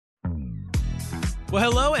Well,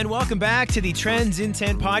 hello and welcome back to the Trends in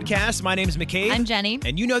 10 podcast. My name is McCabe. I'm Jenny.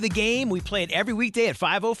 And you know the game. We play it every weekday at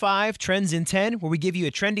 5:05, Trends in 10, where we give you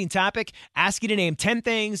a trending topic, ask you to name 10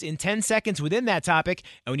 things in 10 seconds within that topic.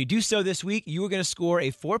 And when you do so this week, you are going to score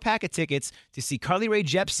a 4-pack of tickets to see Carly Rae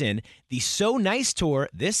Jepsen, the So Nice Tour,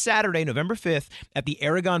 this Saturday, November 5th, at the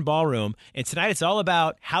Aragon Ballroom. And tonight it's all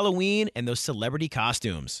about Halloween and those celebrity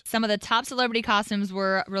costumes. Some of the top celebrity costumes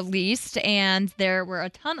were released, and there were a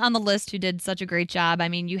ton on the list who did such a great job. I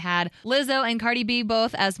mean, you had Lizzo and Cardi B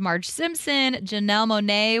both as Marge Simpson. Janelle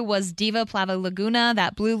Monáe was Diva Plava Laguna,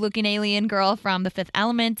 that blue-looking alien girl from The Fifth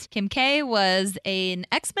Element. Kim K was an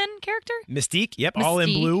X-Men character. Mystique, yep, all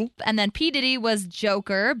in blue. And then P. Diddy was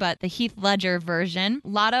Joker, but the Heath Ledger version.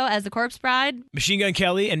 Lotto as the Corpse Bride. Machine Gun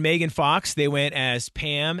Kelly and Megan Fox, they went as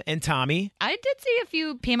Pam and Tommy. I did see a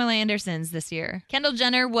few Pamela Andersons this year. Kendall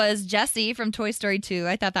Jenner was Jessie from Toy Story 2.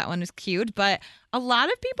 I thought that one was cute, but a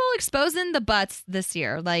lot of people exposing the butts this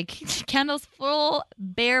year. Like, Kendall's full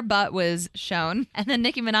bare butt was shown. And then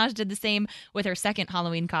Nicki Minaj did the same with her second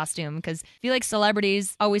Halloween costume, because I feel like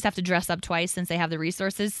celebrities always have to dress up twice since they have the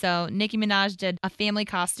resources. So Nicki Minaj did a family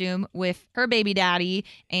costume with her baby daddy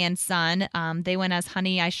and son. They went as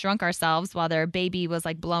Honey, I Shrunk Ourselves while their baby was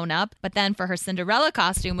like blown up. But then for her Cinderella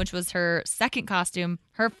costume, which was her second costume,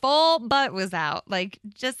 her full butt was out, like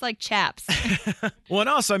just like chaps. Well, and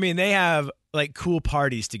also, I mean, they have like cool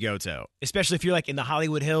parties to go to, especially if you're like in the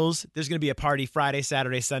Hollywood Hills. There's going to be a party Friday,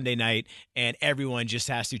 Saturday, Sunday night, and everyone just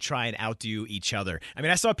has to try and outdo each other. I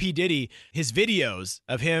mean, I saw P. Diddy, his videos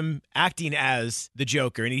of him acting as the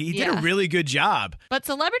Joker, and he did a really good job. But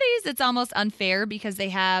celebrities, it's almost unfair because they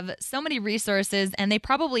have so many resources, and they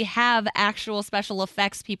probably have actual special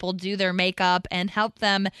effects people do their makeup and help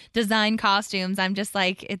them design costumes. I'm just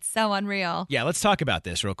like, it's so unreal. Yeah, let's talk about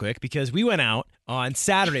this real quick, because we went out on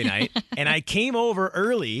Saturday night and I came over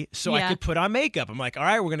early so I could put on makeup. I'm like, all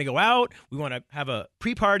right, we're going to go out. We want to have a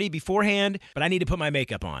pre-party beforehand, but I need to put my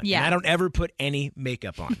makeup on. Yeah. And I don't ever put any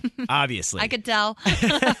makeup on, obviously. I could tell.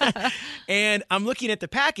 And I'm looking at the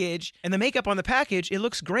package, and the makeup on the package, it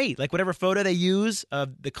looks great. Like whatever photo they use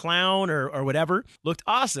of the clown or whatever looked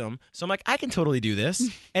awesome. So I'm like, I can totally do this.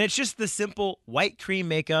 And it's just the simple white cream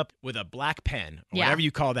makeup with a black pen, or whatever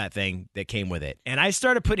you call that thing that came with it. And I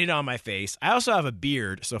started putting it on my face. I also have a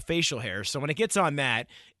beard, so facial hair. So when it gets on that,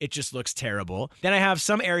 it just looks terrible. Then I have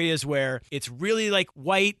some areas where it's really like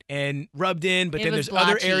white and rubbed in, but then there's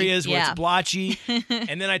other areas where it's blotchy.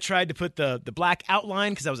 And then I tried to put the black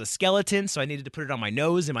outline because I was a skeleton, so I needed to put it on my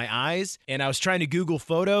nose and my eyes. And I was trying to Google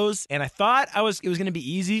photos, and I thought it was going to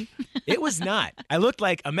be easy. It was not. I looked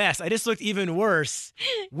like a mess. I just looked even worse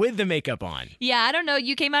with the makeup on. Yeah, I don't know.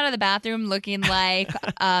 You came out of the bathroom looking like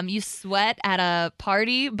you sweat at a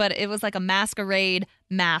party, but it was like a masquerade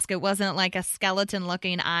mask. It wasn't like a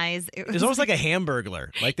skeleton-looking eyes. It was almost like a Hamburglar.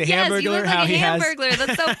 Like the yes, Hamburglar, you look how like he a has. Hamburglar.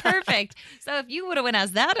 That's so perfect. So if you would have went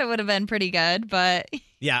as that, it would have been pretty good. But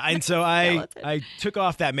yeah, and so I took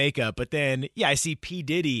off that makeup, but then I see P.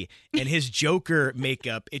 Diddy and his Joker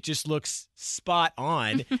makeup. It just looks spot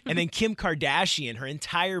on. And then Kim Kardashian, her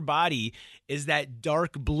entire body is that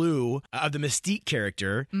dark blue of the Mystique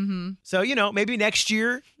character. Mm-hmm. So, maybe next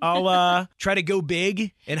year I'll try to go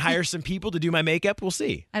big and hire some people to do my makeup. We'll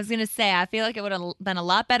see. I was going to say, I feel like it would have been a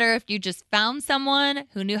lot better if you just found someone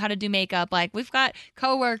who knew how to do makeup. Like, we've got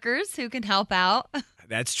coworkers who can help out.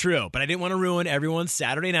 That's true, but I didn't want to ruin everyone's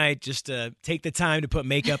Saturday night just to take the time to put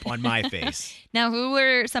makeup on my face. Now, who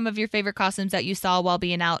were some of your favorite costumes that you saw while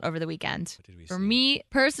being out over the weekend? For me,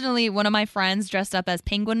 personally, one of my friends dressed up as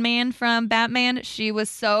Penguin Man from Batman. She was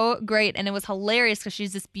so great, and it was hilarious because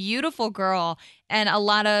she's this beautiful girl, and a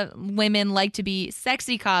lot of women like to be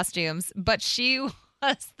sexy costumes, but she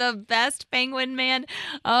was the best Penguin Man.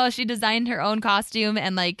 Oh, she designed her own costume,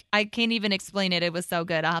 and like, I can't even explain it. It was so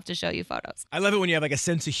good. I'll have to show you photos. I love it when you have like a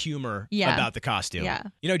sense of humor about the costume. Yeah.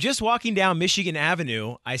 Just walking down Michigan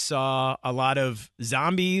Avenue, I saw a lot of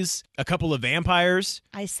zombies, a couple of vampires.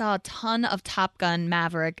 I saw a ton of Top Gun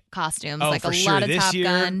Maverick costumes. Oh, like for a sure. lot of This Top year,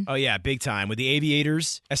 Gun. Oh yeah, big time with the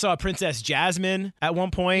aviators. I saw Princess Jasmine at one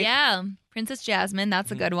point. Yeah. Princess Jasmine, that's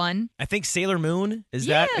a good one. I think Sailor Moon, is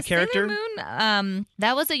that a character? Sailor Moon,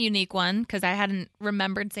 that was a unique one because I hadn't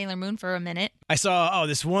remembered Sailor Moon for a minute. I saw,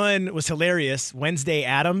 this one was hilarious, Wednesday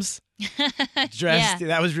Addams. Dressed,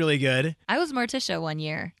 that was really good. I was Morticia one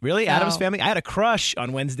year. Really? So. Addams Family? I had a crush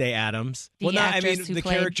on Wednesday Addams. The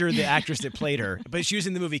character, the actress that played her, but she was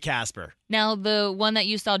in the movie Casper. Now, the one that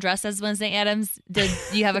you saw dressed as Wednesday Addams, did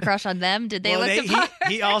you have a crush on them? Did they look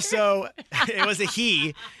he also, it was a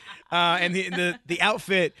he. And the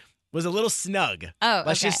outfit was a little snug. Oh,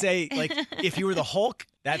 Let's just say, like, if you were the Hulk,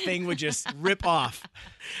 that thing would just rip off.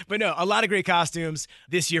 But no, a lot of great costumes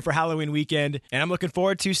this year for Halloween weekend. And I'm looking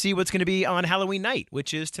forward to see what's going to be on Halloween night,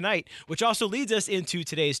 which is tonight, which also leads us into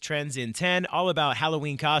today's Trends in 10, all about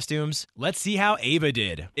Halloween costumes. Let's see how Ava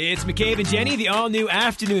did. It's McCabe and Jenny, the all-new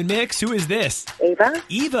afternoon mix. Who is this? Ava?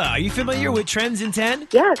 Eva, are you familiar with Trends in 10?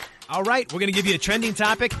 Yes. All right, we're going to give you a trending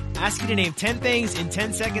topic, ask you to name 10 things in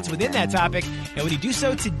 10 seconds within that topic. And when you do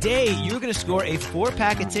so today, you're going to score a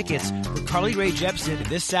 4-pack of tickets for Carly Rae Jepsen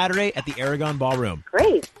this Saturday at the Aragon Ballroom.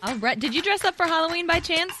 Great. All right. Did you dress up for Halloween by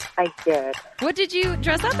chance? I did. What did you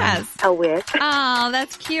dress up as? A witch. Oh,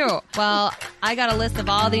 that's cute. Well, I got a list of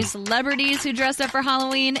all these celebrities who dressed up for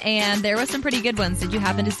Halloween, and there were some pretty good ones. Did you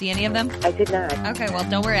happen to see any of them? I did not. Okay, well,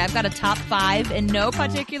 don't worry. I've got a top 5 in no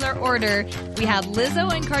particular order. We have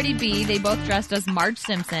Lizzo and Cardi B. They both dressed as Marge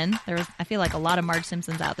Simpson. I feel like, a lot of Marge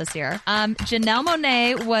Simpsons out this year. Janelle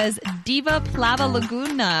Monáe was Diva Plava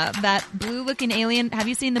Laguna, that blue-looking alien. Have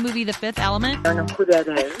you seen the movie The Fifth Element? I don't know who that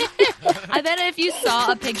is. I bet if you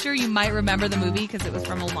saw a picture, you might remember the movie because it was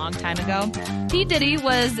from a long time ago. P. Diddy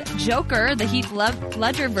was Joker, the Heath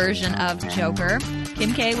Ledger version of Joker.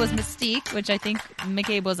 Kim K was Mystique, which I think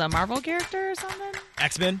McCabe was a Marvel character or something.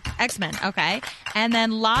 X-Men? X-Men, okay. And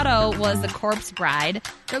then Lotto was the Corpse Bride.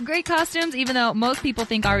 So great costumes, even though most people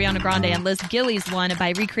think Ariana Grande and Liz Gillies won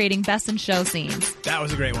by recreating Best in Show scenes. That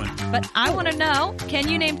was a great one. But I want to know, can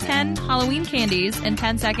you name 10 Halloween candies in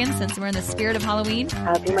 10 seconds since we're in the spirit of Halloween?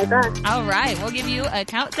 I'll do my best. All right, we'll give you a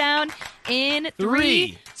countdown in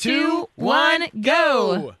 3, 2, 1,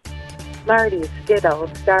 go! Smarties, Skittles,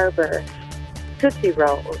 Starburst, Tootsie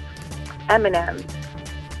Rolls, M&M's,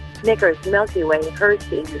 Snickers, Milky Way,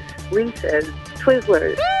 Hershey's, Reese's,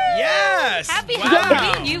 Twizzlers. Yes! Happy Wow.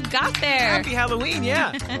 Halloween, you got there. Happy Halloween,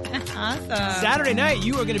 yeah. Awesome. Saturday night,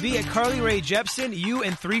 you are going to be at Carly Rae Jepsen, you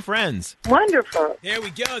and 3 friends. Wonderful. There we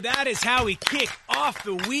go. That is how we kick off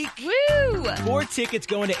the week. Woo! 4 tickets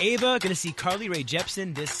going to Ava. Going to see Carly Rae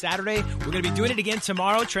Jepsen this Saturday. We're going to be doing it again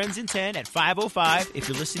tomorrow, Trends in 10 at 5:05. If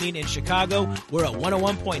you're listening in Chicago, we're at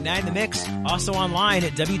 101.9 The Mix. Also online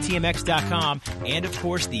at WTMX.com. And, of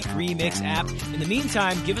course, the free Mix app. In the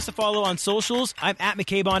meantime, give us a follow on socials. I'm at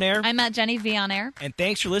McCabe on Air. I'm at Jenny V on Air. And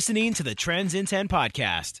thanks for listening to the Trends in 10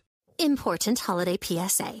 podcast. Important holiday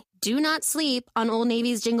PSA. Do not sleep on Old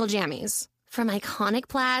Navy's Jingle Jammies. From iconic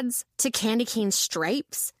plaids to candy cane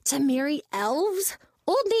stripes to merry elves,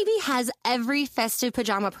 Old Navy has every festive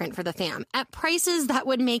pajama print for the fam at prices that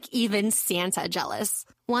would make even Santa jealous.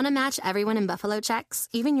 Want to match everyone in Buffalo checks,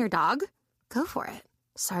 even your dog? Go for it.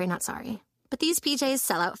 Sorry, not sorry. But these PJs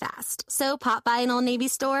sell out fast, so pop by an Old Navy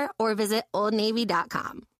store or visit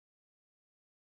oldnavy.com.